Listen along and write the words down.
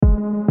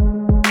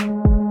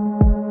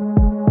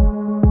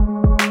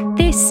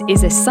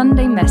This is a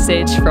Sunday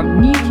message from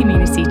New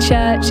Community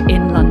Church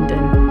in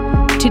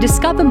London. To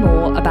discover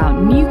more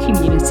about New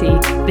Community,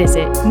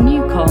 visit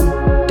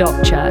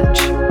newcom.church.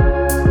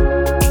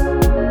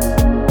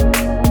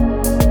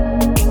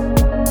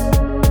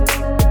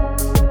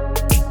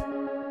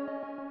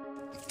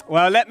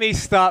 Well, let me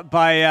start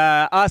by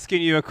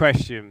asking you a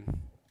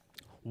question.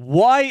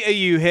 Why are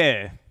you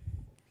here?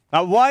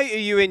 Why are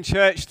you in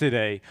church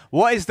today?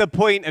 What is the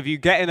point of you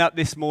getting up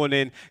this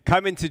morning,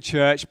 coming to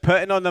church,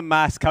 putting on the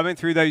mask, coming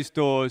through those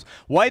doors?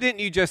 Why didn't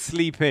you just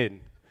sleep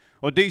in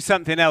or do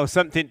something else,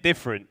 something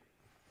different?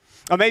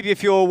 Or maybe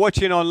if you're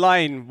watching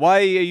online, why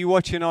are you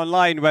watching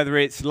online, whether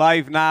it's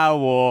live now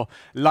or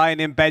lying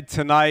in bed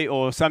tonight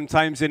or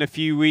sometimes in a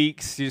few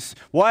weeks?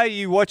 Why are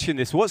you watching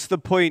this? What's the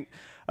point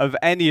of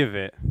any of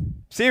it?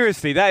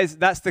 Seriously,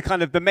 that's the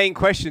kind of the main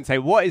question. Say,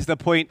 what is the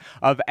point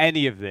of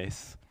any of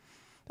this?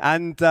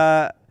 And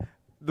the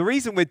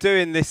reason we're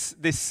doing this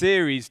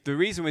series, the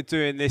reason we're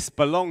doing this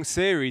Belong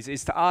series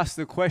is to ask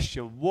the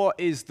question, what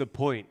is the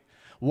point?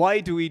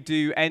 Why do we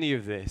do any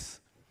of this?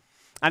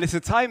 And it's a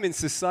time in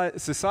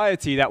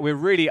society that we're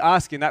really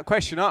asking that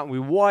question, aren't we?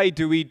 Why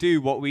do we do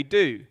what we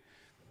do?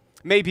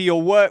 Maybe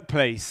your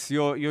workplace,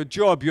 your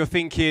job, you're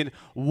thinking,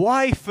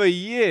 why for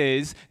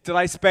years did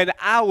I spend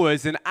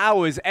hours and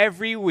hours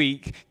every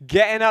week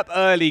getting up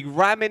early,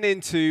 ramming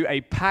into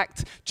a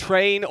packed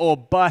train or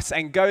bus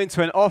and going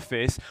to an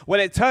office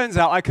when it turns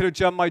out I could have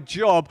done my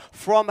job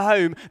from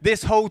home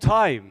this whole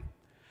time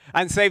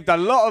and saved a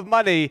lot of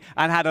money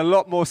and had a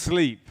lot more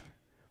sleep?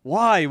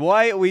 Why?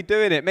 Why are we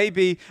doing it?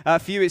 Maybe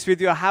for you it's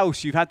with your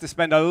house. You've had to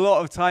spend a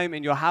lot of time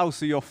in your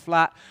house or your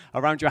flat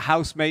around your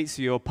housemates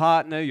or your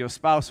partner, your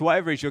spouse,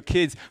 whatever it is, your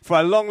kids for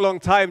a long, long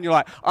time. And you're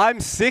like, I'm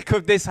sick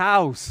of this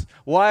house.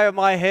 Why am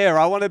I here?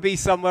 I want to be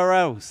somewhere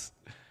else.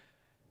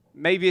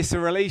 Maybe it's a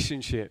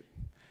relationship.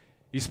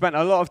 You spent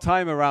a lot of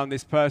time around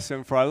this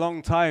person for a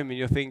long time and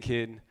you're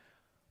thinking,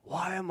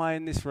 why am I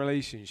in this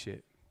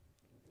relationship?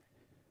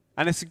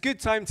 And it's a good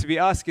time to be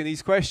asking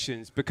these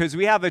questions because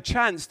we have a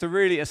chance to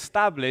really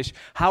establish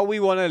how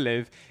we want to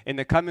live in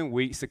the coming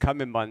weeks, the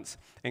coming months,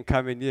 and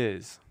coming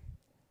years.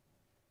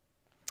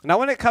 Now,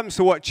 when it comes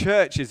to what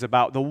church is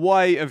about, the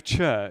why of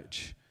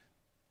church,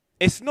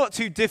 it's not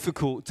too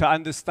difficult to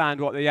understand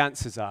what the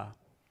answers are.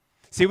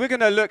 See, we're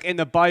going to look in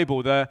the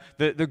Bible.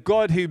 The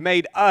God who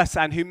made us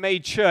and who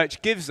made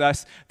church gives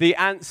us the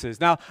answers.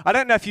 Now, I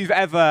don't know if you've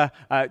ever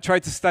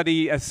tried to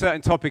study a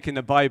certain topic in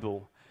the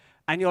Bible.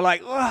 And you're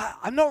like,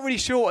 I'm not really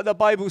sure what the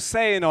Bible's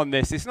saying on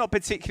this. It's not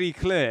particularly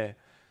clear.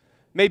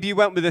 Maybe you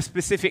went with a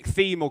specific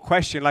theme or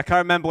question. Like I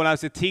remember when I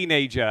was a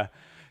teenager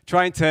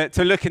trying to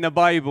look in the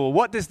Bible.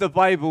 What does the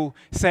Bible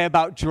say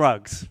about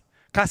drugs?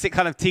 Classic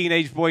kind of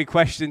teenage boy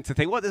question to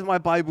think, what does my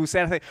Bible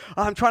say? I think,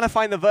 I'm trying to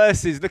find the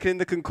verses, looking in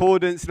the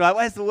concordance. Like,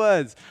 where's the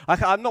words?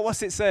 I'm not,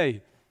 what's it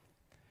say?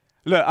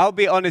 Look, I'll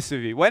be honest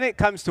with you. When it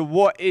comes to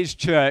what is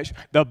church,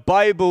 the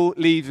Bible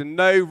leaves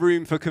no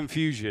room for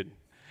confusion.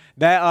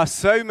 There are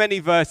so many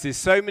verses,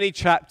 so many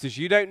chapters.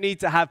 You don't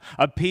need to have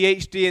a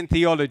PhD in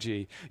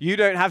theology. You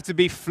don't have to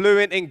be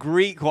fluent in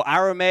Greek or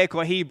Aramaic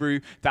or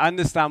Hebrew to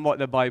understand what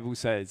the Bible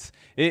says.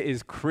 It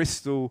is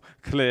crystal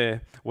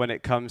clear when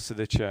it comes to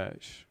the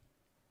church.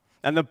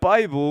 And the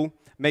Bible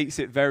makes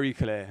it very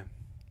clear.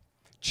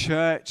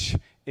 Church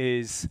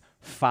is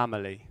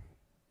family.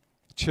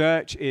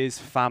 Church is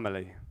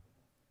family.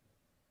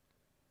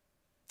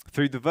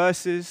 Through the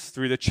verses,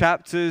 through the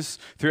chapters,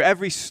 through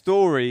every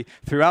story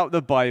throughout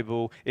the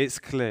Bible, it's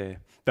clear.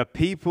 The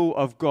people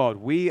of God,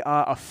 we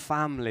are a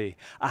family,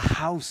 a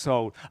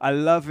household, a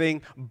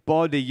loving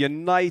body,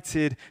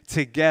 united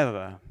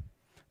together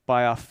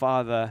by our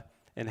Father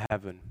in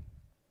heaven.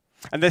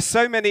 And there's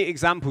so many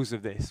examples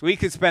of this. We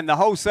could spend the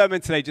whole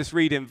sermon today just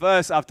reading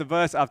verse after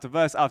verse after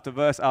verse after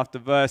verse after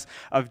verse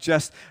of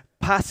just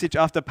passage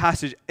after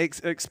passage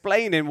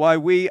explaining why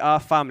we are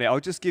family.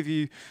 I'll just give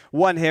you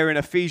one here in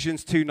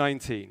Ephesians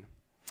 2:19.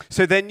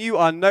 So then you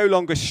are no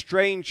longer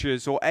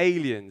strangers or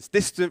aliens,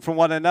 distant from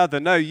one another.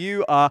 No,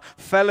 you are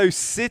fellow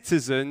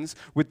citizens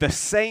with the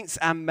saints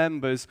and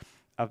members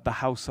of the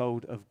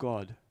household of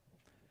God.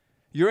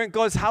 You're in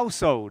God's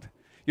household.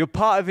 You're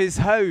part of his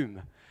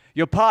home.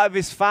 You're part of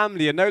his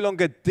family. You're no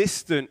longer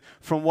distant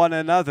from one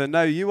another.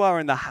 No, you are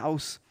in the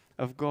house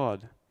of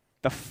God,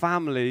 the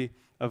family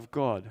of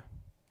God.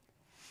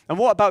 And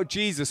what about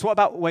Jesus? What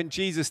about when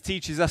Jesus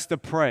teaches us to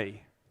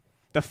pray?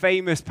 The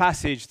famous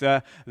passage,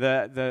 the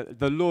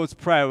Lord's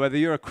Prayer, whether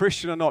you're a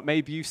Christian or not,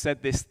 maybe you've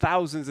said this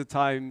thousands of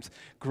times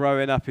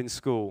growing up in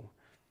school.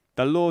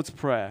 The Lord's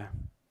Prayer.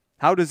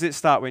 How does it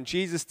start? When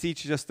Jesus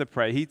teaches us to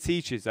pray, he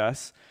teaches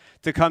us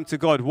to come to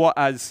God, what,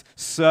 as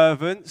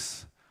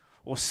servants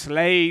or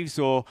slaves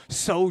or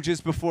soldiers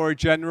before a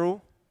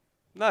general?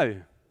 No.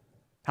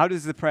 How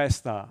does the prayer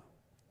start?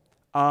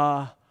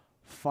 Our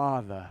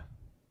Father.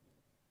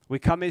 We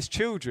come as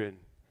children,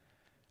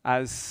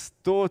 as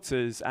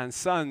daughters and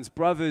sons,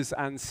 brothers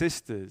and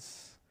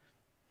sisters.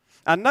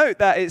 And note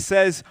that it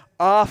says,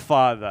 our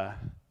Father.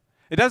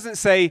 It doesn't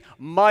say,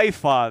 my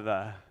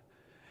Father.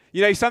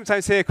 You know, you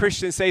sometimes hear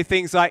Christians say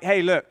things like,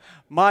 hey, look,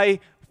 my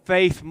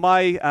faith,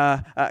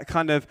 my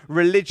kind of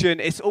religion,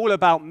 it's all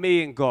about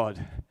me and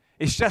God.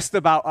 It's just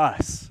about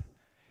us.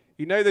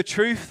 You know the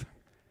truth?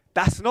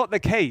 That's not the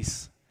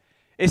case.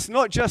 It's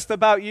not just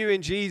about you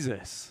and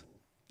Jesus.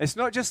 It's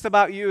not just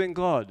about you and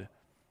God.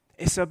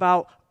 It's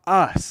about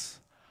us,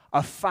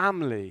 a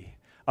family,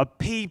 a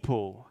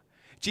people.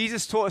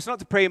 Jesus taught us not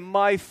to pray,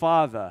 my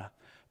Father,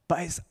 but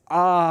it's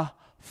our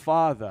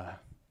Father.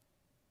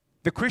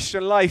 The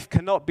Christian life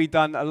cannot be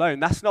done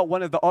alone. That's not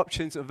one of the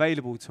options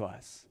available to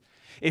us.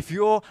 If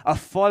you're a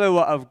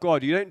follower of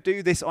God, you don't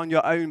do this on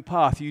your own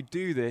path. You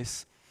do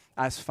this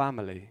as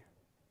family.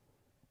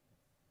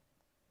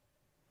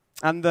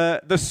 And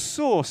the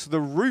source,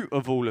 the root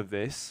of all of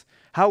this,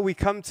 how we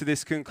come to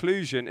this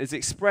conclusion, is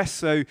expressed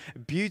so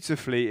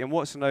beautifully in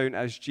what's known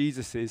as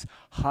Jesus'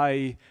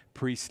 high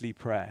priestly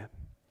prayer.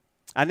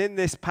 And in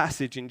this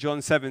passage in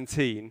John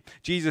 17,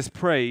 Jesus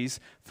prays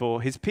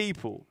for his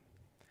people.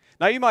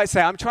 Now you might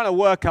say, I'm trying to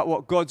work out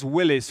what God's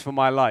will is for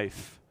my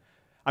life.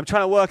 I'm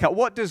trying to work out,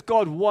 what does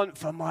God want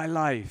for my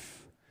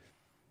life?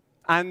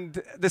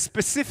 And the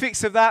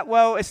specifics of that,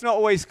 well, it's not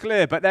always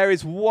clear, but there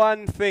is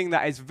one thing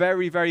that is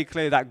very, very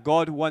clear that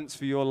God wants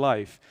for your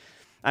life.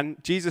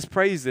 And Jesus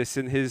prays this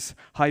in his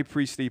high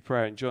priestly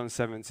prayer in John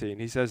 17.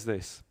 He says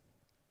this,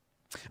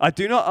 I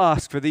do not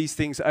ask for these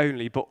things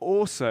only, but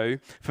also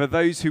for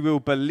those who will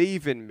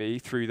believe in me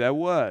through their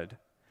word,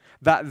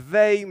 that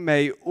they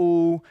may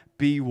all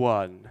be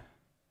one.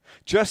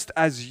 Just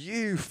as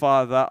you,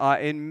 Father, are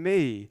in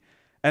me,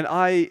 and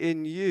I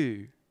in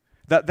you,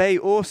 that they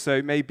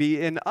also may be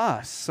in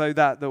us, so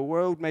that the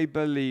world may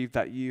believe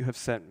that you have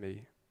sent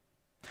me.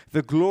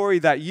 The glory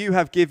that you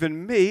have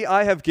given me,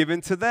 I have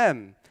given to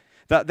them,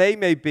 that they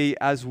may be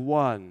as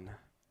one,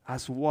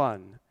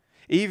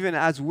 even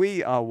as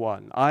we are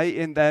one, I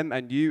in them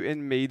and you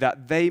in me,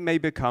 that they may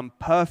become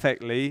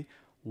perfectly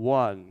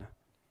one,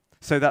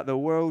 so that the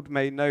world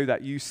may know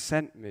that you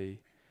sent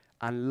me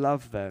and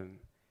love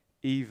them,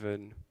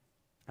 even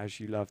as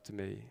you loved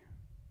me.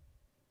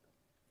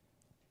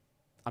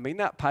 I mean,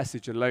 that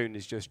passage alone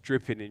is just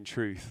dripping in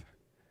truth.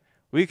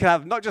 We could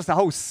have not just a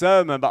whole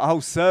sermon, but a whole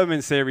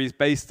sermon series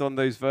based on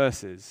those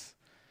verses.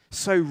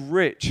 So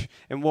rich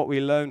in what we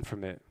learn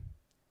from it.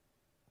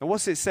 And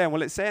what's it saying?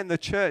 Well, it's saying the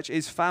church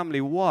is family.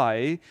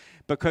 Why?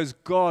 Because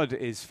God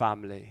is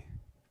family.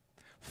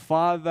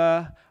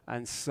 Father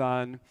and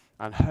Son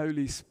and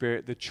Holy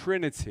Spirit, the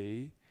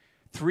Trinity,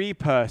 three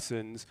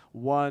persons,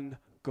 one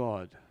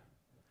God.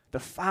 The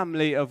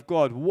family of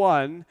God,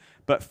 one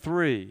but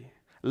three.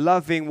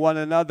 Loving one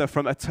another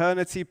from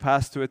eternity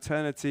past to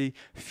eternity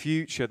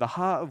future. The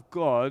heart of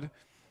God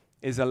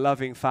is a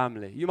loving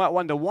family. You might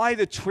wonder, why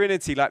the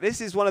Trinity? Like,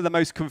 this is one of the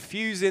most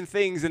confusing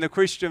things in the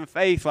Christian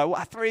faith. Like,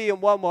 what, three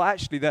in one? Well,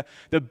 actually,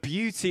 the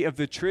beauty of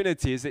the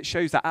Trinity is it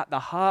shows that at the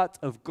heart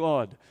of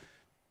God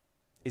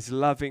is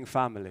loving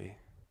family.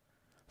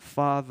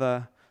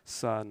 Father,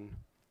 Son,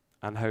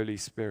 and Holy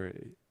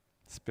Spirit.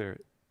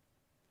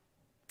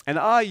 And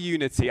our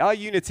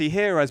unity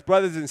here as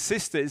brothers and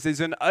sisters is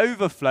an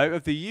overflow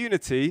of the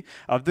unity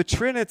of the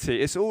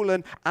Trinity. It's all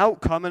an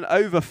outcome, an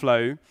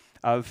overflow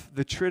of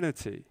the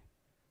Trinity.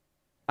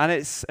 And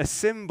it's a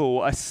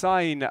symbol, a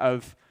sign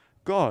of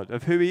God,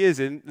 of who he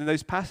is. In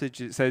those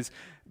passages it says,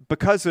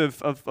 because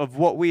of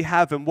what we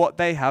have and what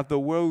they have, the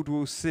world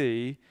will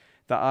see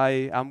that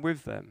I am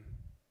with them.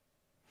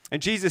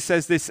 And Jesus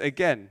says this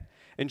again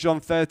in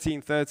John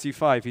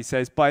 13:35. He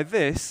says, by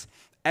this,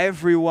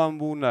 everyone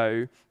will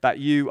know that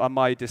you are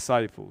my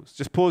disciples.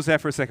 Just pause there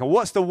for a second.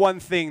 What's the one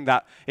thing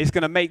that is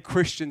going to make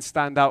Christians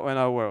stand out in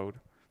our world?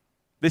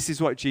 This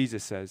is what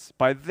Jesus says.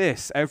 By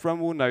this, everyone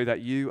will know that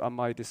you are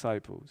my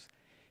disciples,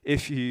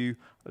 if you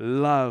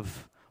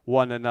love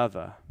one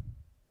another.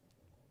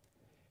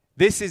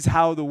 This is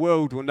how the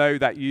world will know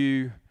that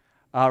you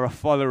are a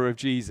follower of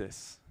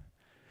Jesus.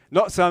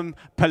 Not some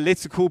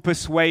political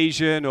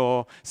persuasion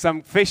or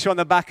some fish on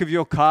the back of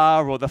your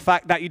car or the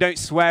fact that you don't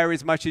swear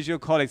as much as your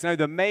colleagues. No,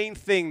 the main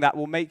thing that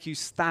will make you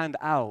stand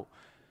out,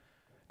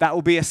 that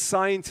will be a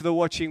sign to the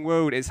watching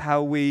world, is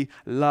how we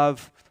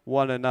love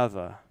one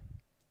another.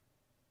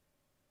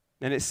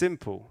 And it's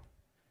simple.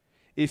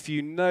 If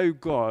you know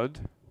God,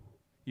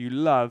 you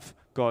love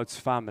God's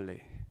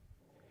family.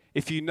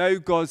 If you know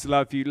God's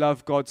love, you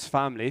love God's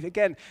family.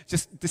 Again,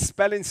 just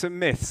dispelling some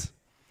myths.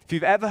 If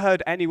you've ever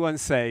heard anyone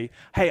say,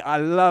 hey, I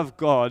love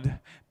God,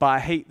 but I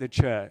hate the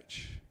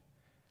church,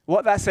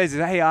 what that says is,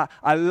 hey,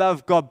 I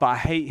love God, but I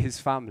hate his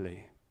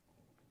family.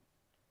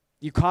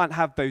 You can't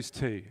have those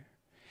two.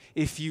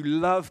 If you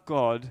love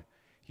God,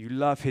 you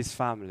love his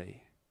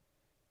family.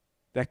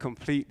 They're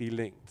completely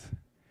linked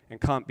and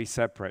can't be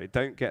separated.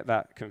 Don't get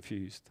that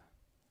confused.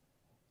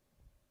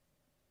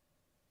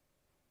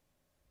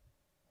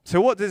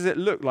 So what does it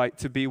look like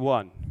to be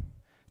one,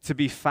 to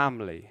be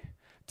family,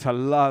 to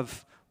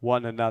love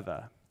one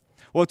another?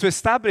 Well, to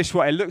establish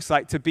what it looks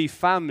like to be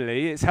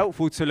family, it's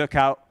helpful to look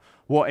at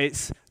what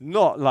it's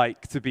not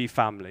like to be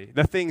family,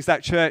 the things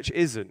that church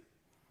isn't.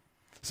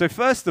 So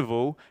first of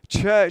all,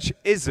 church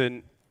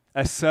isn't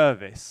a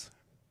service.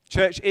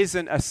 Church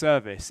isn't a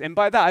service. And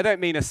by that, I don't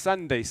mean a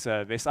Sunday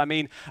service. I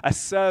mean a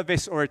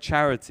service or a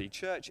charity.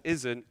 Church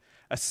isn't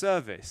a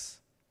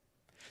service.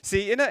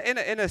 See, in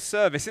a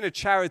service, in a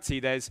charity,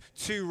 there's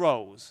two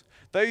roles.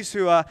 Those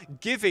who are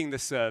giving the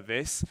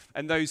service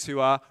and those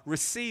who are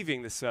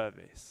receiving the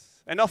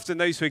service. And often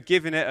those who are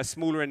giving it are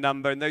smaller in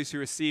number, and those who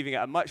are receiving it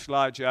are much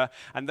larger,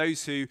 and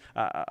those who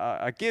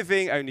are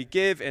giving only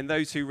give, and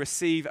those who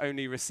receive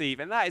only receive.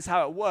 And that is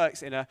how it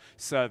works in a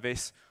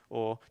service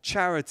or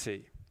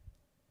charity.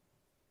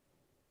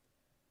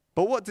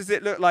 But what does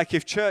it look like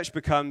if church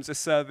becomes a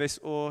service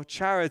or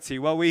charity?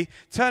 Well, we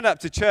turn up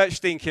to church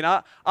thinking,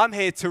 I'm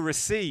here to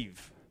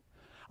receive.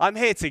 I'm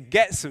here to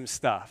get some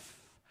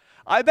stuff.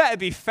 I better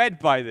be fed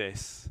by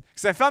this.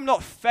 So if I'm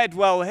not fed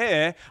well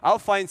here, I'll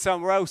find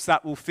somewhere else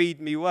that will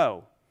feed me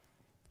well.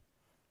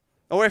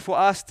 Or if we're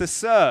asked to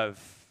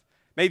serve,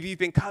 maybe you've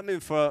been coming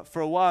for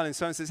a while and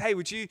someone says, hey,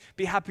 would you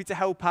be happy to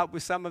help out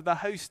with some of the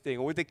hosting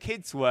or with the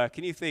kids' work?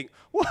 And you think,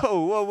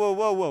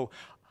 whoa.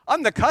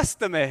 I'm the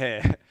customer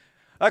here.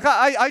 Like,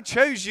 I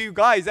chose you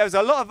guys. There's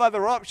a lot of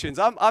other options.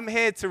 I'm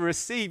here to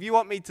receive. You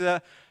want me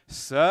to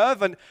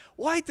serve? And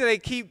why do they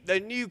keep the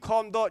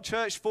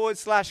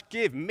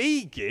newcom.church/give?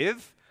 Me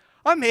give?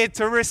 I'm here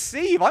to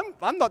receive.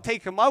 I'm not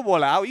taking my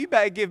wallet out. You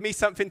better give me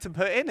something to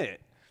put in it.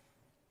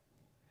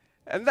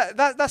 And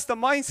that's the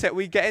mindset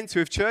we get into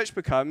if church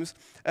becomes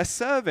a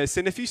service.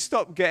 And if you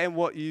stop getting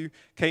what you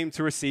came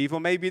to receive, or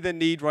maybe the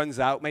need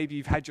runs out, maybe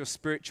you've had your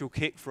spiritual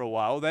kick for a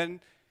while,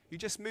 then you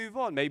just move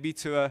on, maybe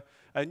to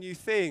a new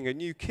thing, a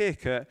new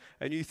kick, a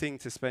new thing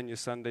to spend your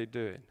Sunday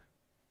doing.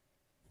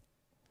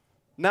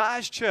 Now,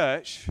 as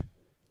church,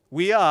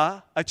 we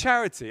are a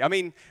charity. I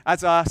mean,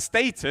 as our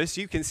status,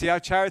 you can see our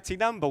charity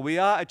number. We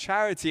are a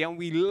charity, and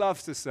we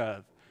love to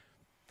serve.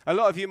 A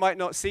lot of you might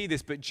not see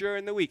this, but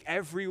during the week,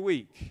 every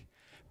week,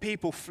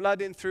 people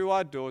flooding through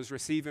our doors,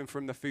 receiving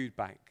from the food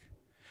bank.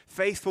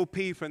 Faithful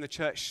people in the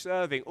church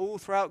serving all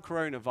throughout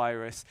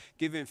coronavirus,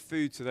 giving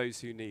food to those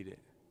who need it.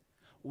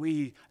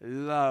 We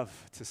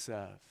love to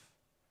serve.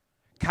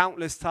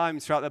 Countless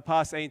times throughout the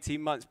past 18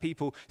 months,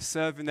 people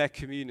serve in their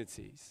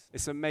communities.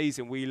 It's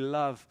amazing. We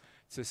love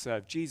to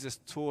serve. Jesus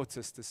taught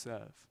us to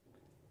serve.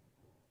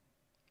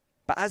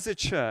 But as a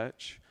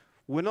church,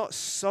 we're not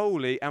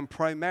solely and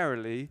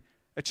primarily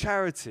a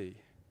charity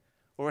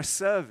or a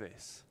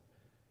service.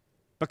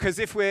 Because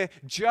if we're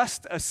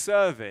just a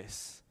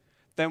service,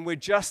 then we're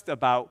just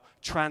about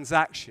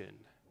transaction.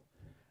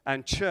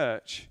 And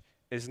church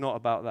is not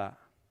about that.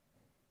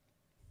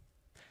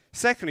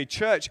 Secondly,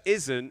 church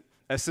isn't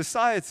a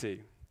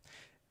society.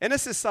 In a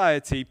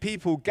society,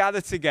 people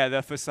gather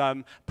together for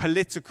some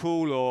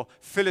political or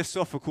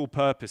philosophical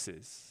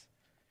purposes.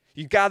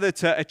 You gather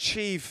to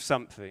achieve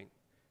something.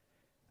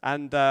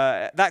 And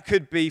that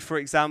could be, for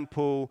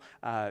example,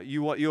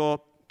 you're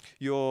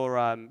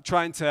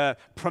trying to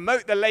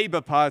promote the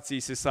Labour Party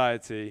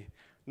society.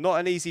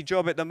 Not an easy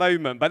job at the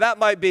moment, but that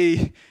might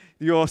be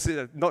your,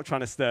 not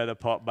trying to stir the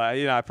pot, but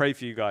I pray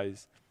for you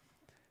guys.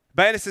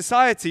 But in a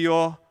society,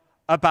 you're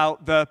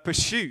about the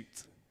pursuit.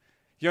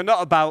 You're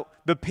not about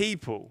the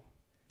people.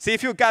 See,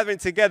 if you're gathering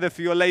together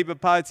for your Labour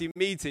Party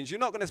meetings, you're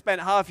not going to spend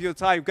half your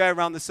time going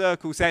around the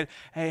circle saying,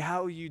 hey,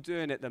 how are you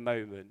doing at the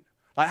moment?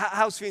 Like,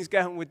 how's things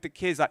going with the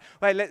kids? Like,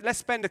 wait, let's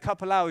spend a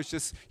couple hours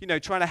just,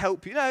 trying to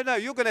help you. No,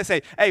 you're going to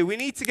say, hey, we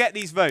need to get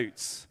these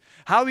votes.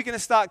 How are we going to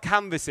start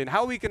canvassing?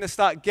 How are we going to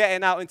start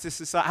getting out into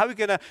society? How are we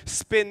going to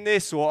spin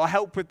this or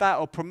help with that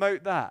or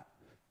promote that?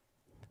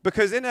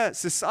 Because in a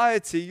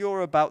society,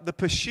 you're about the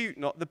pursuit,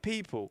 not the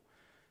people.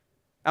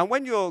 And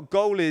when your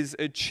goal is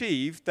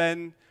achieved,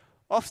 then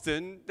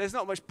often there's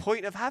not much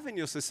point of having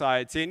your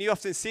society. And you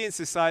often see in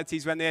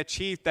societies when they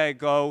achieve their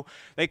goal,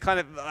 they kind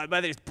of,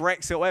 whether it's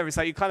Brexit or whatever, it's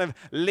like you're kind of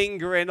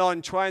lingering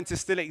on, trying to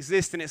still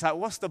exist. And it's like,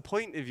 what's the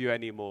point of you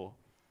anymore?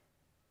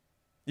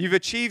 You've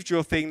achieved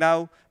your thing,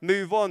 now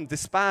move on,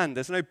 disband.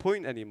 There's no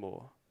point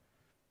anymore.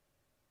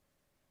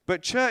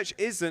 But church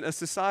isn't a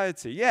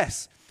society.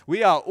 Yes,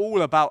 we are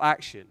all about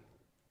action.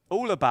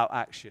 All about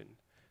action.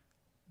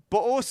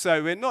 But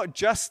also, we're not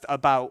just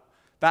about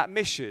that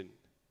mission.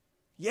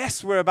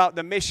 Yes, we're about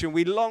the mission.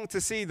 We long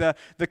to see the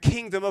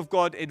kingdom of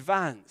God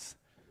advance.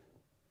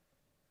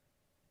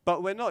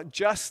 But we're not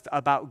just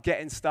about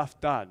getting stuff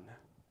done.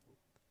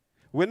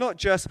 We're not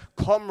just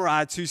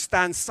comrades who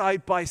stand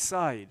side by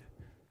side.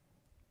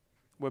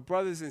 We're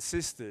brothers and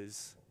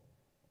sisters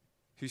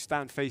who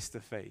stand face to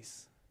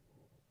face.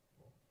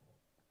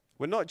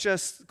 We're not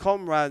just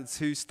comrades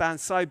who stand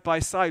side by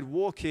side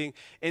walking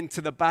into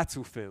the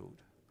battlefield,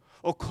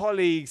 or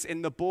colleagues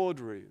in the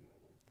boardroom.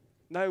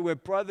 No, we're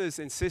brothers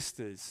and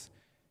sisters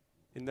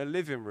in the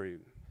living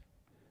room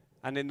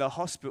and in the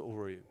hospital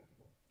room,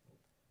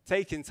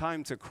 taking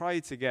time to cry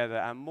together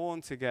and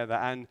mourn together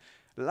and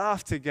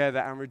laugh together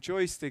and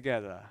rejoice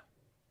together.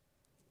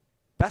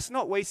 That's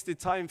not wasted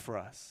time for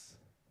us.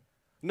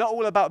 Not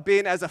all about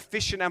being as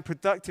efficient and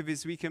productive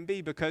as we can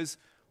be, because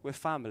we're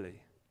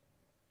family.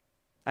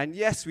 And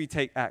yes, we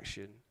take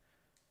action,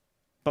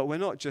 but we're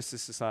not just a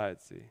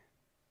society.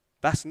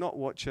 That's not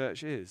what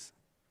church is.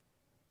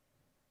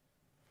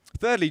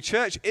 Thirdly,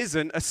 church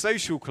isn't a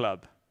social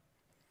club.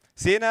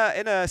 See, in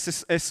a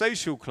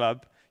social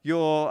club, you're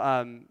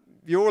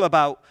all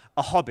about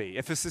a hobby.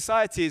 If a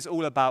society is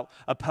all about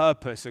a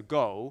purpose, a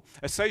goal,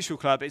 a social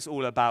club is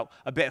all about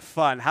a bit of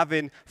fun,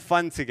 having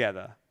fun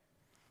together.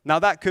 Now,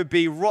 that could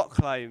be rock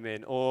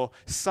climbing or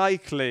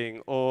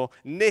cycling or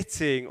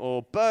knitting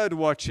or bird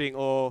watching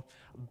or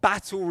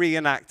battle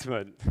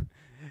reenactment.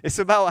 It's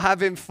about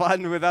having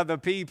fun with other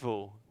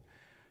people.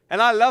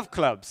 And I love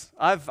clubs.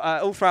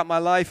 All throughout my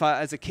life,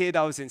 as a kid,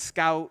 I was in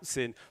Scouts,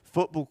 in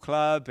football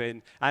club,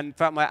 and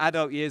throughout my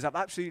adult years, I've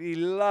absolutely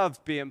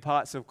loved being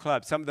parts of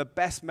clubs. Some of the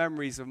best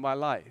memories of my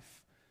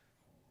life.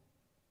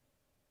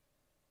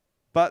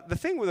 But the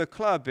thing with a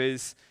club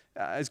is,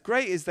 as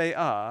great as they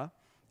are,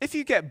 if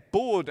you get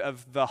bored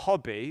of the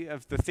hobby,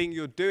 of the thing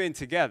you're doing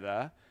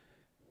together,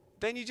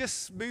 then you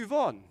just move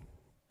on.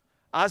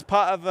 I was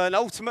part of an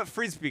ultimate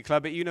frisbee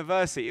club at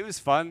university. It was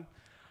fun.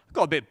 I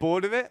got a bit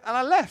bored of it, and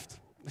I left.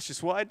 That's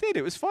just what I did.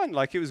 It was fun.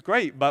 It was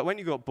great. But when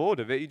you got bored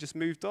of it, you just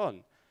moved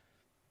on.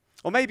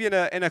 Or maybe in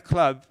a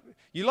club,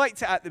 you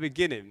liked it at the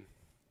beginning.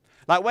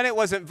 Like when it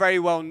wasn't very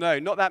well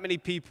known, not that many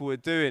people were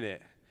doing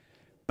it.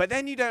 But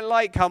then you don't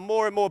like how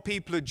more and more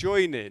people are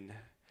joining.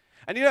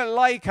 And you don't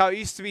like how it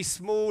used to be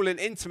small and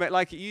intimate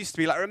like it used to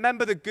be. Like,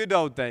 remember the good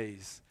old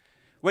days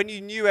when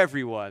you knew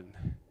everyone.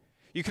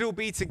 You could all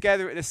be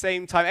together at the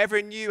same time.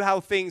 Everyone knew how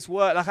things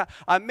worked. Like,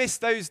 I miss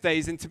those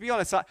days. And to be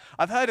honest,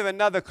 I've heard of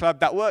another club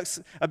that works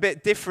a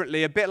bit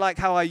differently, a bit like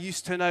how I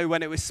used to know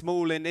when it was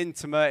small and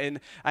intimate.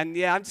 And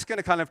yeah, I'm just going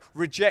to kind of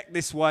reject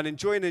this one and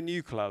join a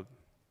new club.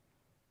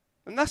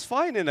 And that's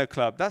fine in a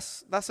club.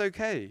 That's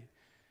okay.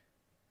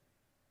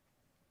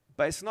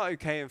 But it's not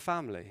okay in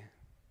family.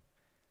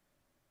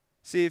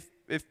 See,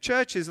 if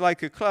church is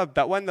like a club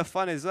that when the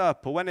fun is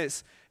up or when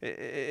it's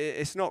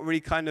not really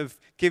kind of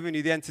giving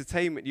you the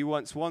entertainment you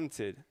once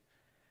wanted,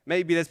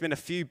 maybe there's been a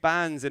few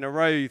bands in a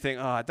row you think,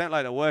 oh, I don't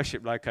like the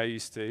worship like I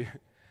used to.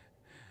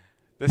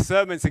 The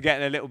sermons are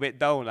getting a little bit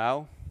dull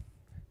now.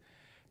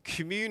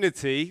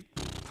 Community,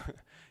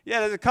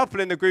 yeah, there's a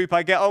couple in the group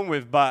I get on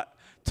with, but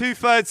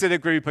 2/3 of the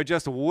group are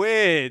just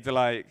weird.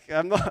 Like,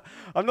 I'm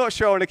not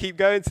sure I want to keep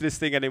going to this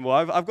thing anymore.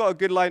 I've got a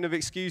good line of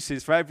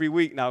excuses for every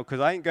week now because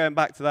I ain't going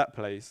back to that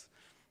place.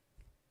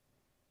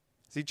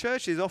 See,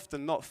 church is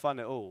often not fun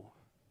at all.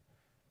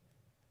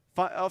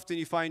 Often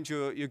you find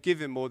you're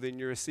giving more than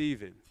you're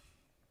receiving.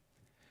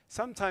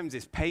 Sometimes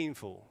it's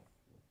painful.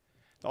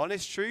 The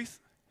honest truth,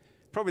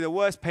 probably the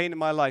worst pain in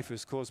my life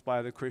was caused by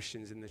other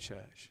Christians in the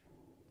church.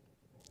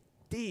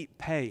 Deep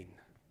pain.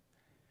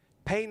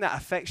 Pain that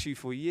affects you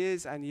for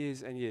years and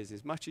years and years.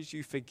 As much as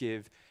you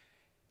forgive,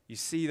 you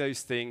see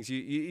those things.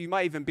 You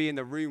might even be in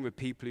the room with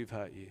people who've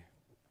hurt you.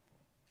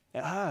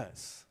 It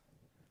hurts.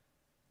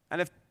 And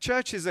if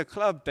church is a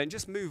club, then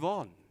just move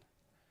on.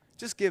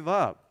 Just give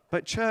up.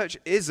 But church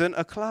isn't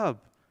a club.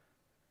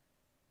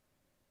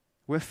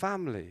 We're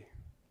family.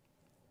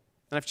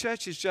 And if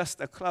church is just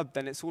a club,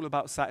 then it's all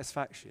about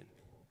satisfaction.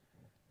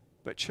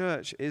 But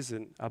church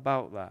isn't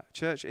about that.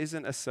 Church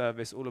isn't a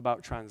service all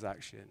about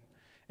transaction.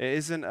 It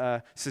isn't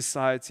a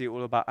society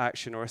all about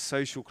action or a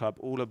social club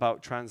all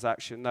about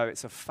transaction. No,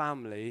 it's a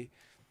family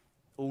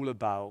all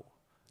about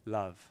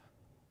love.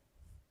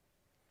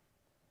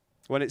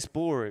 When it's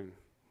boring,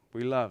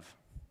 we love.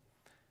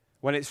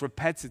 When it's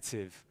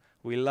repetitive,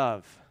 we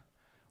love.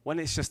 When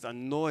it's just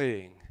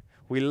annoying,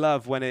 we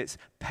love. When it's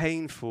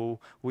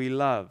painful, we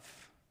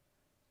love.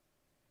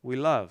 We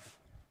love.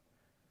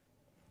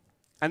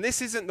 And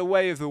this isn't the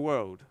way of the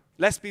world.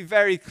 Let's be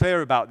very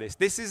clear about this.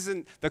 This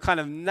isn't the kind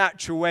of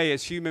natural way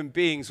as human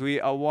beings we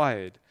are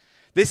wired.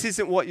 This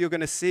isn't what you're going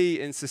to see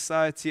in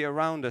society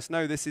around us.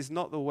 No, this is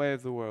not the way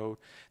of the world.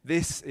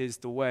 This is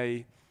the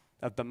way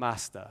of the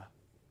Master.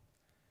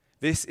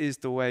 This is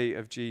the way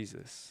of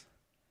Jesus.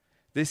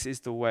 This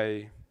is the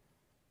way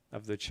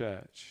of the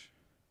church.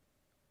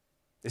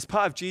 It's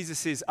part of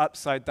Jesus'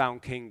 upside-down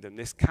kingdom,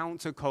 this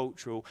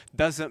countercultural,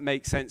 doesn't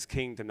make sense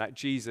kingdom that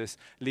Jesus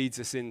leads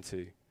us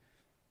into.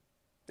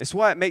 It's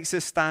why it makes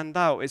us stand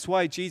out. It's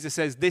why Jesus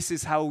says this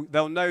is how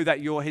they'll know that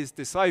you're his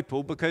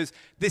disciple, because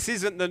this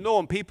isn't the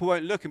norm. People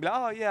won't look and be like,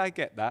 oh, yeah, I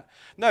get that.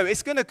 No,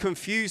 it's going to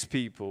confuse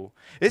people.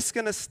 It's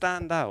going to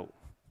stand out.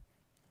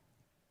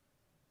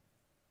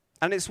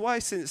 And it's why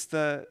since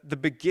the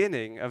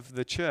beginning of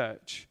the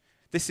church,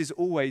 this has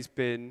always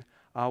been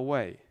our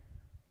way.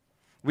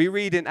 We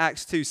read in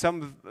Acts 2,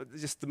 some of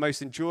just the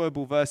most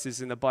enjoyable verses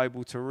in the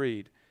Bible to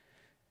read.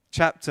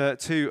 Chapter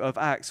 2 of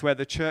Acts, where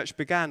the church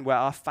began, where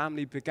our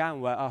family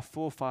began, where our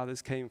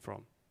forefathers came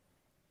from.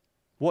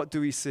 What do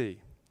we see?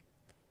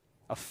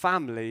 A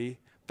family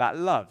that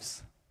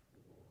loves.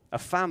 A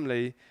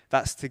family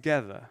that's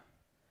together.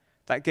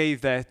 That gave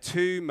their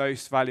two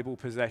most valuable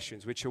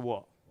possessions, which are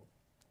what?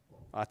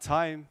 Our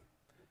time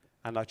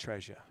and our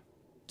treasure.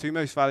 Two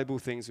most valuable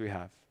things we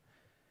have.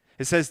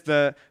 It says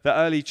the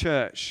early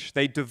church,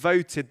 they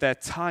devoted their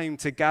time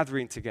to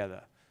gathering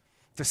together,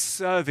 to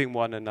serving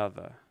one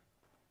another.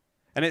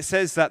 And it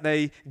says that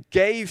they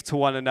gave to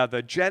one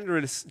another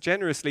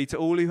generously to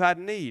all who had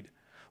need.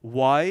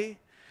 Why?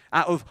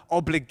 out of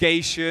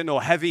obligation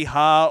or heavy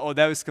heart, or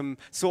there was some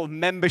sort of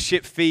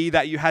membership fee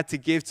that you had to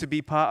give to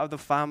be part of the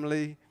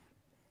family.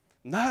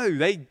 No,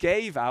 they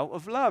gave out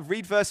of love.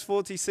 Read verse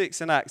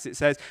 46 in Acts. It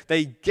says,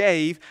 they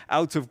gave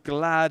out of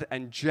glad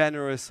and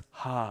generous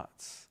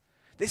hearts.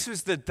 This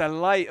was the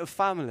delight of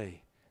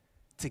family,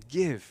 to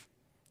give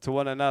to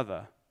one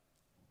another.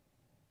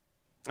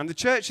 And the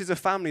church is a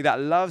family that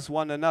loves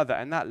one another,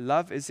 and that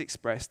love is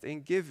expressed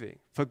in giving.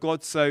 For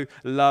God so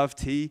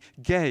loved, he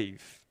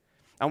gave.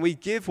 And we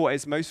give what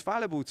is most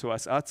valuable to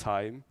us, our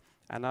time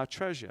and our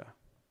treasure.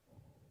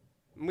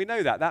 And we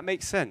know that. That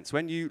makes sense.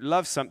 When you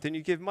love something,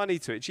 you give money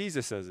to it.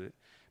 Jesus says it.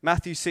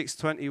 Matthew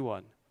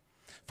 6:21.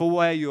 For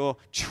where your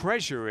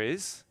treasure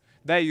is,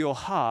 there your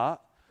heart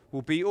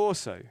will be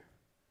also.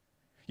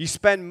 You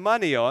spend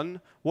money on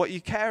what you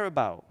care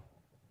about.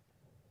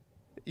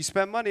 You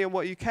spend money on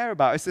what you care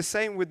about. It's the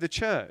same with the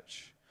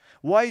church.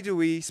 Why do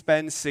we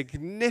spend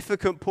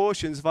significant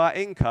portions of our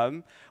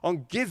income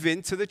on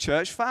giving to the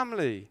church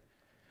family?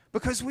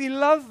 Because we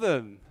love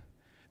them.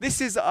 This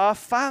is our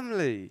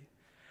family.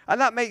 And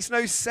that makes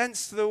no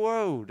sense to the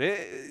world.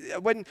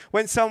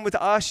 When someone would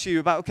ask you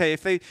about, okay,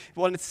 if they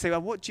wanted to say,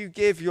 well, what do you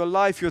give, your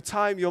life, your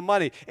time, your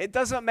money? It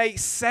doesn't make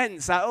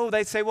sense at all.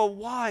 They'd say, well,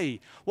 why?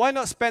 Why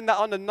not spend that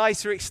on a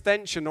nicer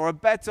extension or a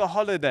better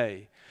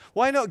holiday?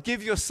 Why not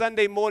give your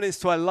Sunday mornings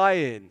to a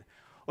lie-in?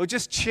 Or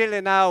just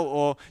chilling out,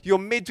 or your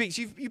midweeks?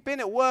 You've been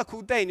at work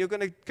all day and you're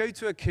going to go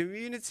to a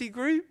community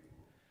group?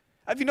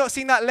 Have you not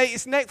seen that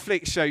latest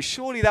Netflix show?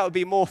 Surely that would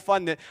be more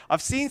fun.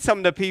 I've seen some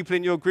of the people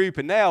in your group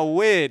and they are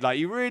weird. Like,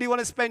 you really want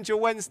to spend your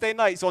Wednesday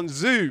nights on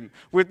Zoom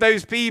with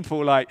those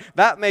people? Like,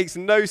 that makes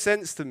no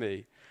sense to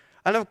me.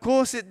 And of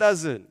course it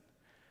doesn't.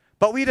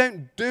 But we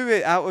don't do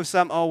it out of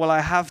some, oh, well,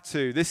 I have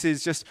to. This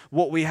is just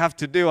what we have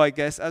to do, I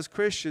guess, as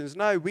Christians.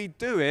 No, we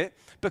do it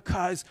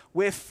because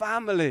we're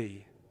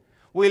family.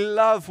 We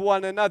love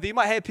one another. You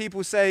might hear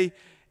people say,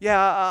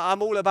 yeah,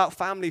 I'm all about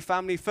family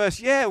first.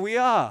 Yeah, we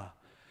are.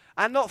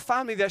 And not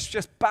family that's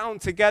just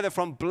bound together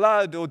from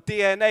blood or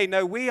DNA.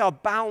 No, we are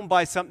bound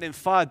by something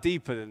far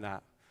deeper than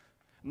that.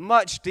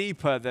 Much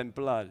deeper than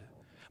blood.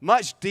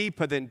 Much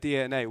deeper than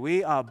DNA.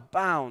 We are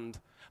bound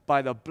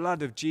by the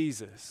blood of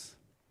Jesus.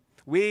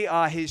 We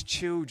are his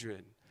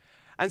children.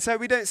 And so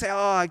we don't say, oh,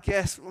 I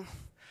guess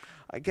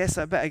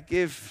I better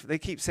give. They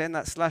keep saying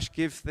that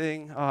 /give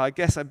thing. Oh, I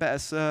guess I better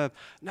serve.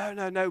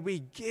 No. We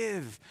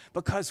give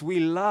because we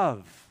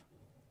love.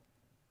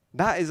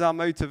 That is our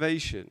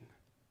motivation.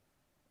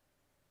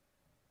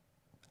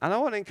 And I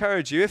want to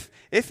encourage you,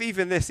 if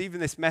even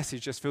this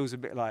message just feels a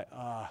bit like,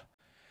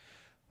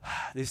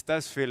 this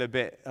does feel a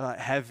bit like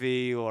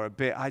heavy or a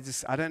bit, I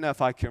don't know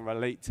if I can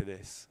relate to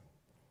this.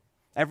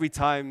 Every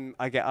time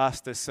I get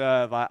asked to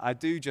serve, I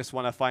do just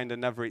want to find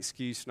another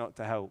excuse not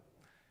to help.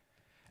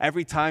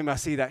 Every time I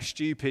see that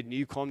stupid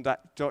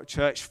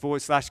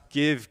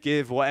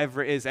newcom.church/give,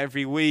 whatever it is,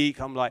 every week,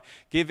 I'm like,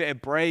 give it a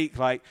break.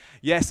 Like,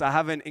 yes, I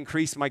haven't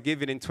increased my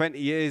giving in 20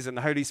 years and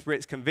the Holy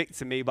Spirit's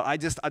convicting me, but I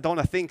don't want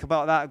to think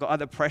about that. I've got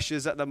other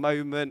pressures at the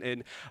moment,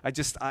 and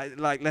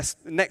let's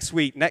next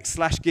week,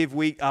 next/give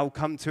week, I'll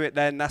come to it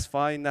then. That's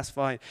fine.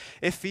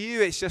 If for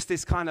you it's just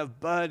this kind of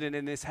burden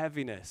and this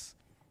heaviness,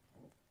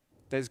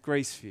 there's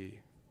grace for you.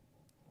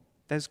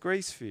 There's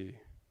grace for you.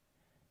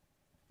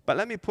 But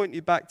let me point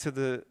you back to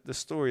the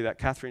story that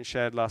Catherine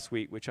shared last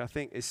week, which I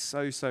think is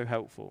so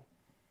helpful.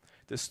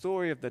 The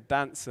story of the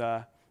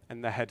dancer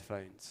and the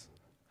headphones.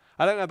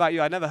 I don't know about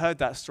you, I never heard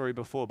that story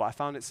before, but I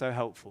found it so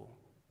helpful.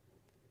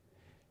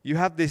 You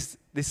have this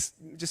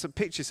just a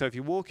picture, so if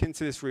you walk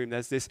into this room,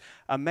 there's this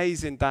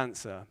amazing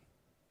dancer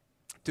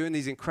doing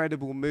these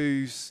incredible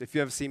moves. If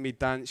you ever see me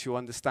dance, you'll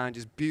understand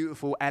just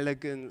beautiful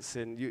elegance,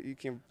 and you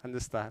can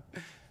understand.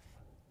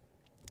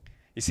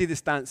 You see this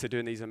dancer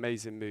doing these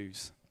amazing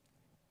moves.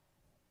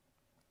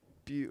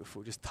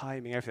 Beautiful, just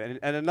timing, everything.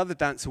 And another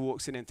dancer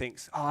walks in and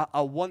thinks, oh,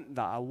 I want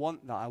that. I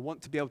want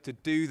to be able to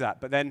do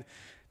that. But then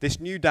this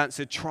new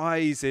dancer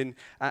tries and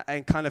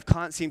kind of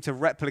can't seem to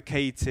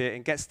replicate it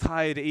and gets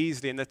tired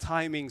easily, and the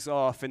timing's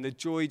off, and the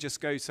joy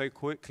just goes so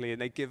quickly, and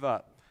they give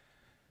up,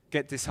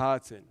 get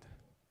disheartened.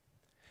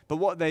 But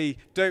what they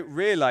don't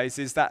realize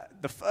is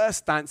that the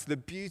first dancer, the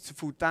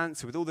beautiful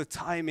dancer with all the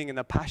timing and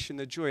the passion,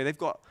 the joy, they've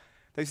got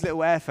those little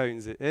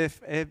AirPods,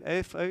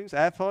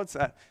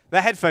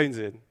 their headphones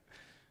in.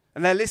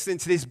 And they're listening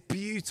to this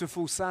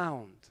beautiful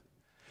sound.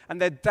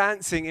 And they're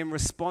dancing in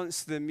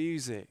response to the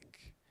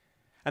music.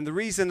 And the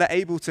reason they're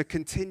able to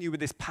continue with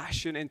this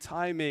passion and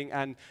timing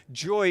and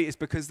joy is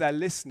because they're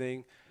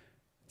listening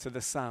to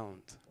the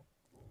sound.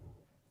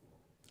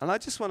 And I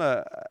just want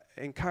to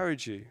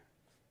encourage you.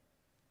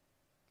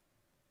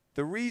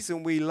 The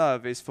reason we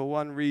love is for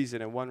one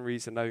reason and one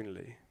reason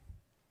only.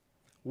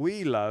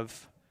 We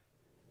love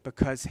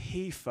because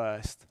he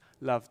first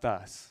loved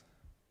us.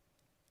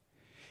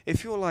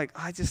 If you're like,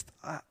 I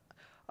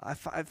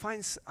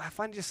find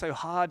it just so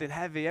hard and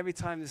heavy every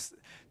time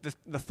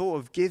the thought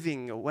of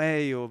giving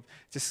away or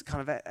just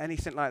kind of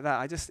anything like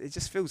that, it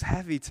just feels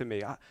heavy to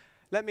me.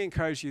 Let me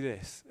encourage you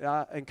this.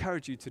 I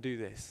encourage you to do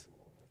this.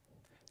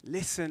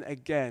 Listen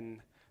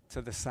again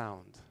to the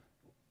sound.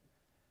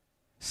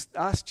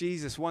 Ask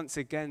Jesus once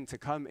again to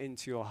come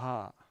into your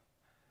heart.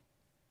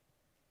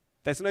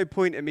 There's no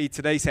point in me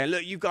today saying,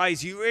 look, you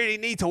guys, you really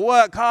need to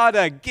work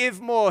harder,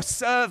 give more,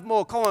 serve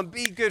more, come on,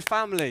 be good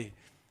family.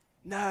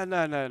 No.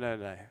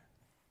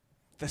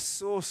 The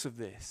source of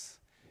this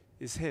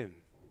is him.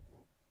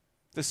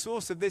 The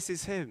source of this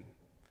is him.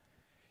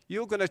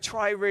 You're going to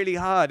try really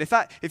hard. In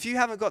fact, if you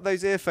haven't got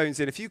those earphones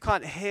in, if you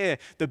can't hear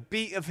the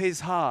beat of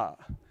his heart,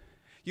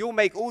 you'll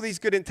make all these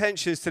good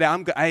intentions today.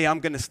 I'm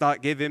going to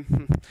start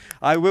giving.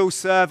 I will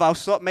serve. I'll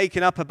stop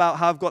making up about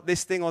how I've got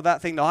this thing or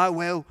that thing. No, I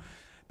will.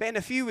 But in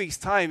a few weeks'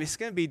 time, it's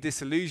going to be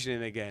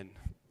disillusioning again.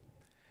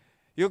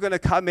 You're going to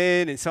come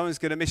in and someone's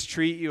going to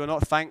mistreat you or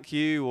not thank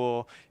you,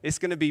 or it's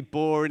going to be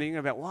boring. And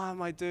you're going to be like, why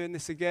am I doing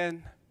this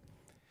again?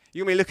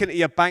 You're going to be looking at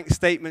your bank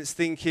statements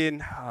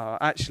thinking, oh,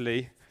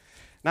 actually,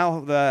 now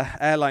the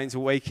airlines are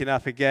waking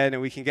up again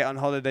and we can get on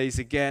holidays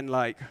again.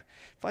 Like,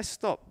 if I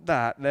stop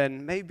that,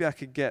 then maybe I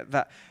could get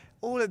that.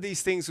 All of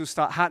these things will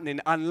start happening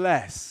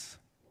unless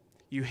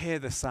you hear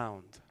the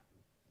sound.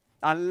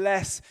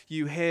 Unless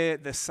you hear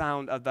the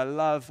sound of the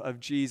love of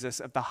Jesus,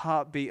 of the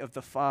heartbeat of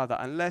the Father.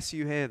 Unless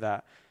you hear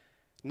that,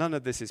 none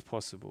of this is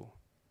possible.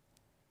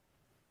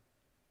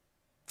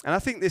 And I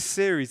think this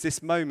series,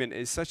 this moment,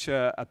 is such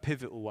a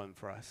pivotal one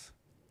for us.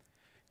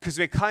 Because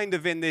we're kind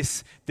of in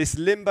this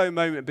limbo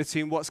moment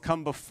between what's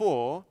come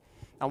before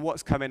and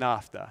what's coming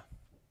after.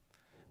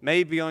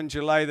 Maybe on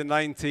July the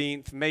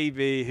 19th,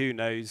 maybe, who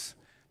knows.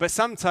 But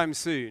sometime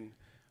soon,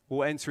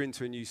 we'll enter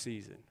into a new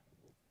season.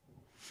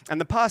 And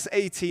the past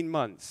 18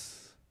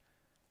 months,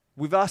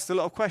 we've asked a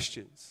lot of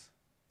questions.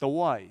 The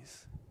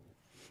whys.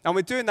 And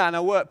we're doing that in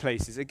our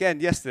workplaces. Again,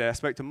 yesterday I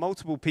spoke to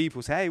multiple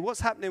people, say, hey, what's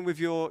happening with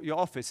your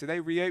office? Are they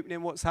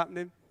reopening? What's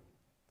happening?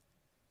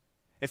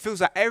 It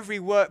feels like every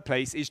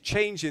workplace is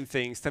changing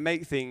things to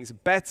make things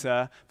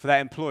better for their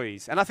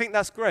employees. And I think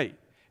that's great.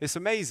 It's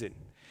amazing.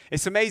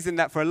 It's amazing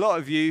that for a lot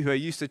of you who are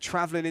used to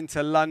traveling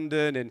into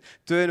London and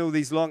doing all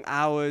these long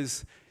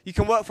hours, you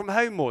can work from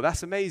home more.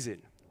 That's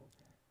amazing.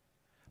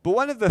 But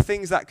one of the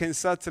things that can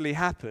subtly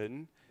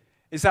happen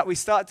is that we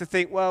start to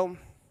think, well,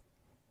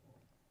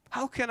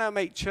 how can I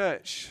make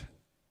church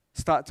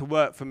start to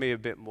work for me a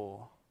bit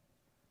more?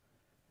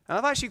 And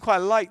I've actually quite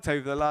liked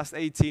over the last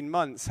 18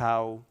 months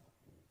how,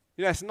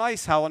 it's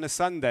nice how on a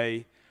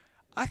Sunday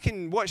I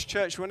can watch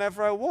church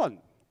whenever I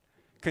want.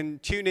 Can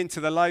tune into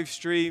the live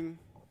stream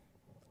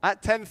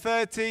at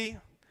 10:30.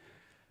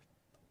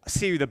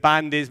 See who the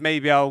band is.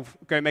 Maybe I'll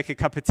go make a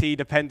cup of tea,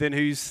 depending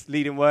who's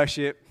leading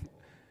worship.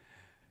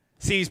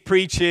 See who's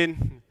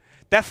preaching.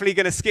 Definitely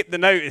going to skip the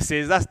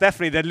notices. That's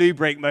definitely the loo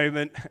break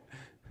moment.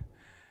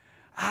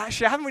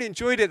 Actually, I haven't really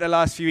enjoyed it the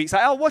last few weeks.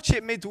 I'll watch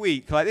it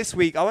midweek. Like this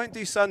week, I won't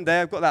do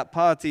Sunday. I've got that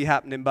party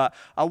happening, but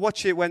I'll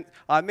watch it when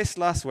I missed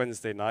last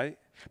Wednesday night.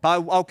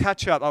 But I'll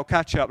catch up.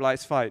 Like,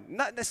 it's fine.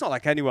 It's not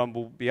like anyone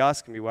will be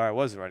asking me where I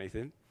was or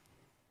anything.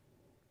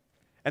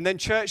 And then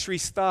church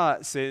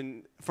restarts,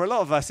 and for a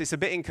lot of us, it's a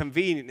bit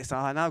inconvenient. It's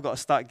like, now I've got to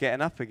start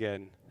getting up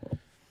again.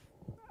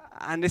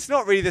 And it's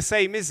not really the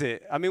same, is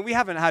it? I mean, we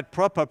haven't had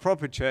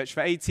proper church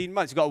for 18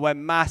 months. You've got to wear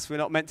masks. We're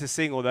not meant to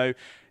sing, although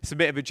it's a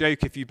bit of a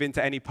joke if you've been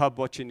to any pub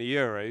watching the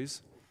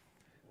Euros.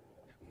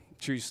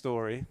 True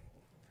story.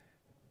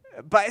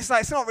 But it's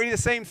like, it's not really the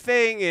same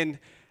thing. And,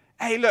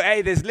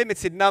 hey, there's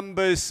limited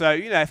numbers. So,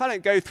 if I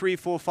don't go 3,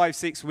 4, 5,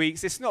 6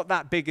 weeks, it's not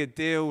that big a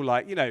deal.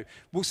 Like,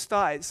 we'll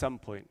start at some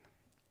point.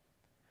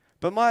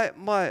 But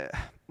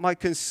my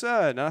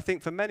concern, and I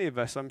think for many of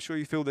us, I'm sure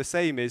you feel the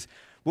same, is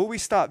will we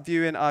start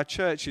viewing our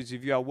churches,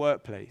 view our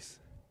workplace?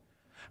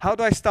 How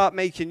do I start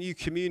making new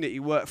community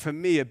work for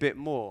me a bit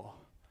more?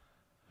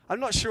 I'm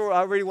not sure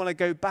I really want to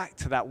go back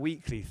to that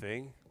weekly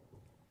thing.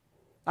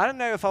 I don't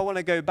know if I want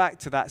to go back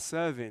to that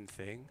serving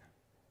thing.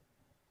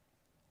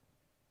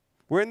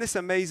 We're in this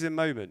amazing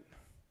moment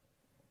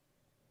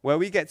where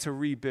we get to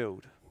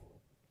rebuild.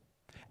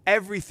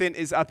 Everything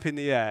is up in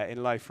the air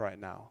in life right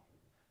now.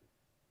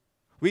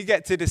 We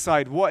get to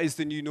decide what is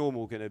the new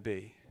normal going to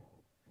be.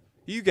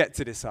 You get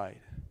to decide.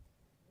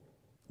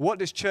 What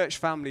does church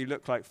family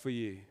look like for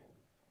you?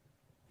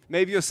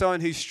 Maybe you're someone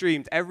who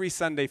streamed every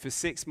Sunday for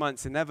 6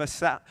 months and never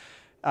sat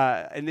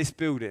in this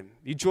building.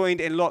 You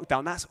joined in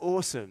lockdown. That's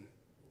awesome.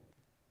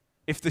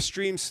 If the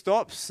stream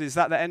stops, is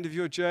that the end of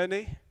your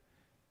journey?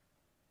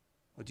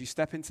 Or do you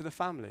step into the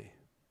family?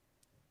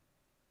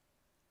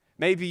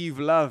 Maybe you've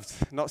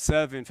loved not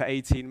serving for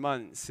 18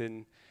 months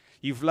and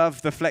you've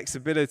loved the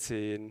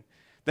flexibility, and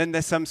then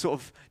there's some sort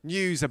of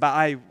news about,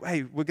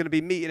 hey, we're going to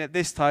be meeting at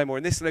this time or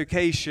in this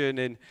location,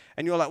 and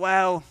you're like,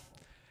 well,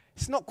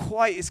 it's not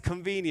quite as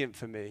convenient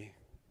for me.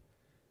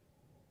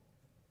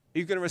 Are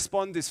you going to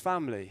respond as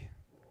family?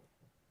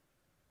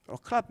 Or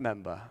club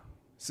member?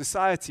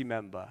 Society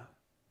member?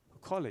 Or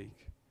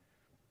colleague?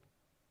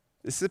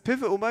 This is a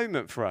pivotal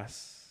moment for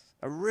us.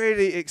 A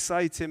really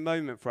exciting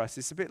moment for us.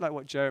 It's a bit like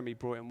what Jeremy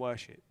brought in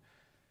worship.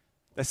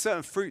 There's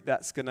certain fruit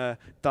that's going to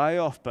die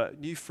off, but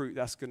new fruit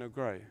that's going to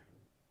grow.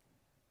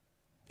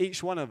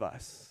 Each one of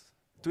us,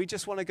 do we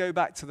just want to go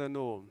back to the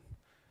norm?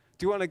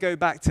 Do you want to go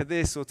back to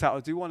this or that?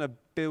 Or do you want to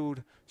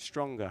build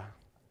stronger?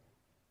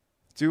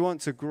 Do you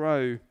want to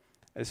grow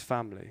as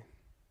family?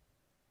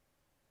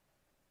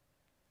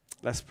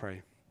 Let's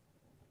pray.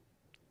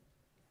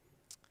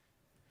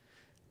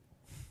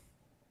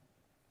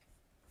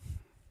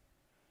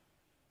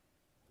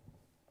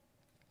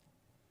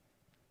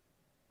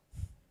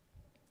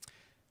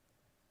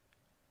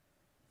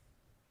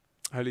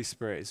 Holy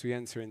Spirit, as we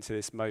enter into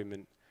this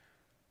moment,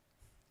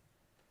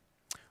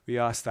 we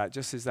ask that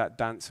just as that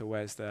dancer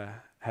wears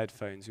their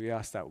headphones, we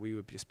ask that we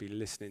would just be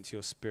listening to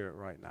your Spirit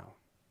right now.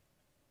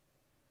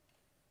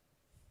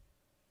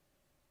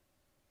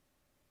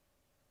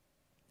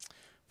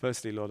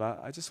 Firstly, Lord,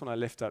 I just want to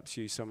lift up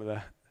to you some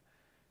of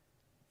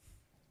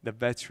the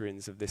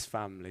veterans of this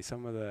family,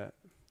 some of the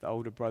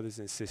older brothers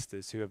and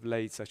sisters who have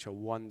laid such a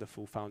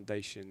wonderful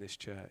foundation in this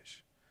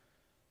church.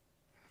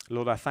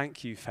 Lord, I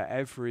thank you for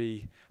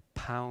every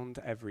pound,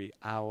 every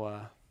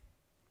hour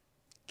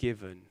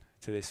given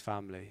to this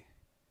family,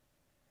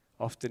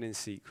 often in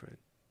secret.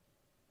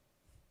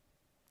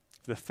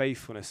 The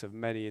faithfulness of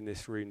many in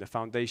this room, the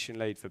foundation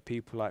laid for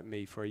people like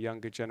me, for a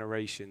younger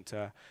generation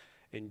to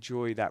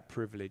enjoy that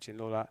privilege.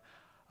 And Lord,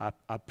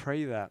 I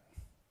pray that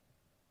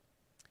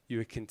you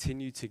would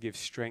continue to give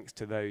strength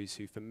to those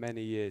who for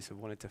many years have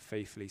wanted to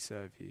faithfully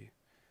serve you.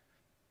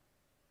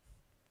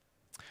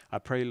 I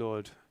pray,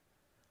 Lord,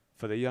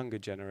 for the younger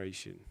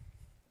generation,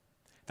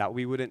 that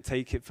we wouldn't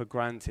take it for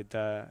granted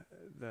the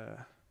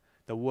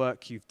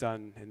work you've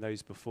done in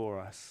those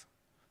before us.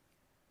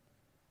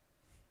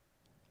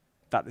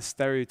 That the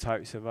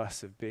stereotypes of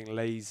us of being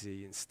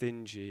lazy and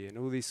stingy and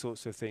all these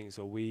sorts of things,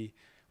 or we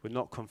would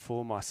not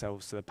conform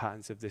ourselves to the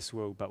patterns of this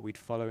world, but we'd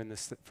follow in the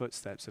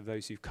footsteps of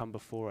those who've come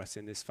before us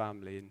in this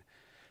family and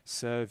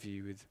serve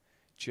you with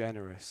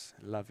generous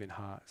and loving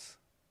hearts.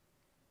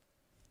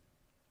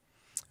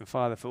 And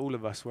Father, for all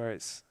of us where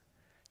it's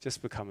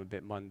just become a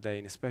bit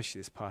mundane,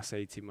 especially this past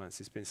 18 months,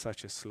 it's been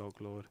such a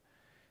slog, Lord.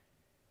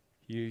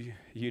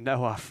 You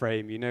know our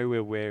frame, you know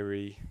we're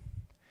weary.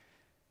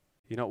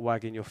 You're not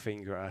wagging your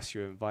finger at us,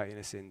 you're inviting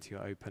us into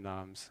your open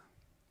arms.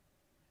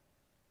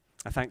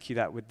 I thank you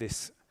that with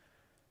this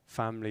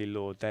family,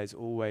 Lord, there's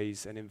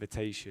always an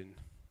invitation,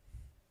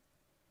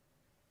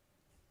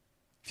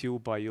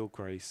 fueled by your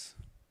grace.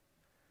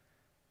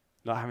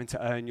 Not having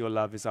to earn your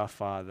love as our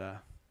Father,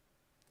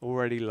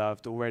 already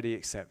loved, already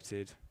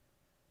accepted,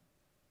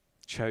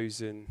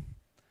 chosen,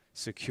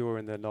 secure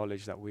in the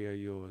knowledge that we are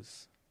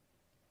yours.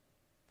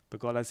 But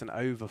God, as an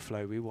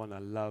overflow, we want to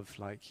love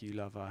like you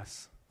love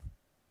us.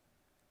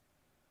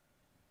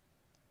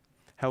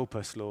 Help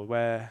us, Lord,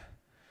 where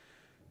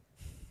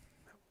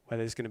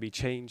there's going to be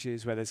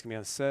changes, where there's going to be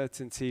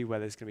uncertainty, where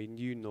there's going to be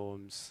new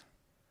norms.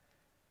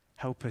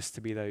 Help us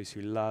to be those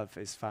who love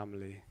as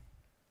family.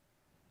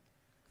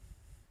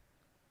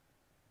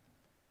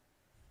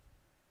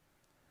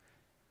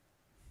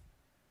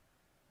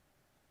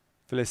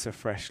 Fill us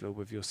afresh, Lord,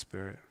 with your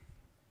Spirit.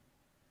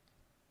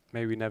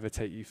 May we never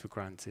take you for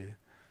granted.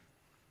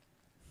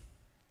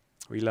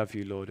 We love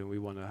you, Lord, and we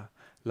want to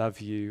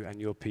love you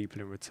and your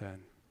people in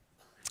return.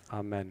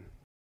 Amen.